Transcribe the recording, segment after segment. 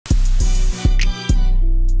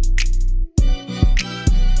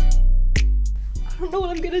don't know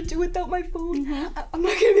what I'm gonna do without my phone. I'm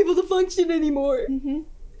not gonna be able to function anymore. Oh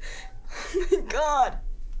my God.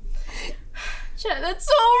 Chad, that's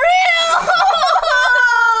so real!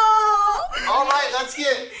 All right, let's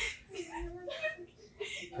get...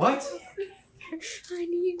 What? I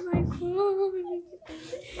need my phone.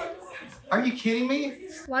 Are you kidding me?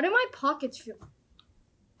 Why do my pockets feel...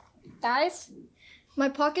 Guys, my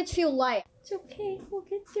pockets feel light. It's okay, we'll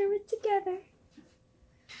get through it together.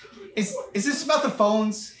 Is this about the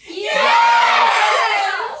phones? Yeah!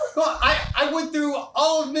 Well, I went through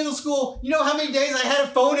all of middle school. You know how many days I had a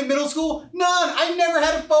phone in middle school? None. I never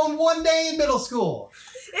had a phone one day in middle school.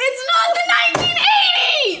 It's not the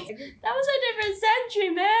 1980s! That was a different century,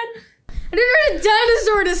 man. I didn't bring a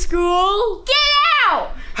dinosaur to school. Get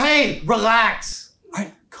out! Hey, relax. All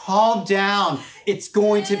right, calm down. It's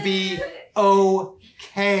going to be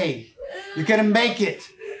okay. You're gonna make it.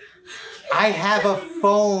 I have a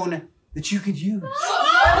phone that you could use.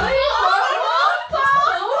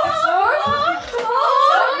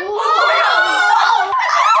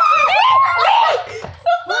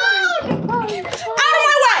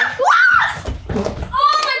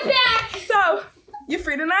 You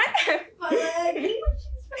free tonight?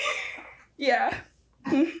 Yeah.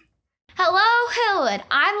 Hello, Hillwood.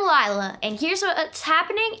 I'm Lila, and here's what's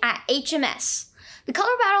happening at HMS. The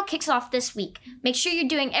color battle kicks off this week. Make sure you're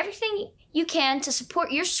doing everything you can to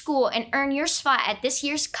support your school and earn your spot at this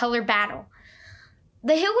year's color battle.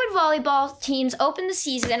 The Hillwood volleyball teams open the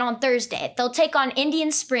season on Thursday. They'll take on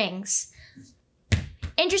Indian Springs.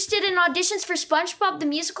 Interested in auditions for SpongeBob the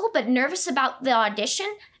Musical but nervous about the audition?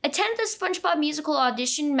 Attend the SpongeBob Musical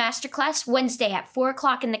Audition Masterclass Wednesday at 4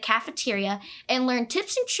 o'clock in the cafeteria and learn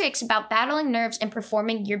tips and tricks about battling nerves and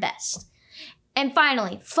performing your best. And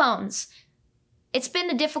finally, phones. It's been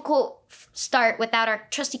a difficult start without our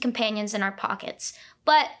trusty companions in our pockets.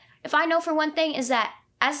 But if I know for one thing is that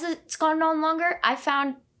as it's gone on longer, I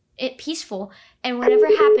found it peaceful. And whatever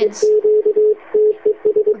happens,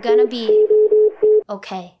 we're gonna be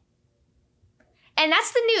okay. And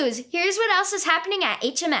that's the news. Here's what else is happening at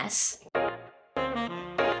HMS.